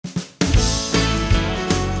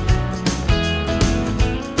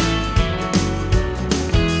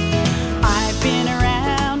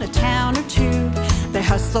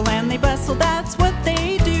well that's what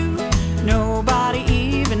they do. Nobody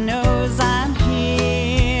even knows I'm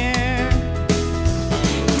here.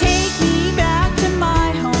 Take me back to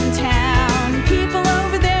my hometown. People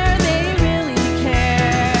over there, they really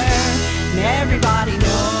care. And everybody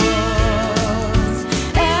knows,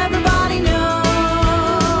 everybody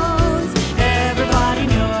knows, everybody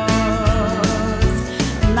knows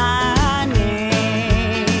my name.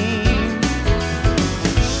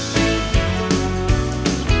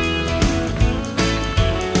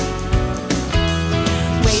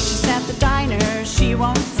 Waitress at the diner, she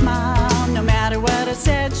won't smile. No matter what I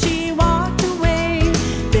said, she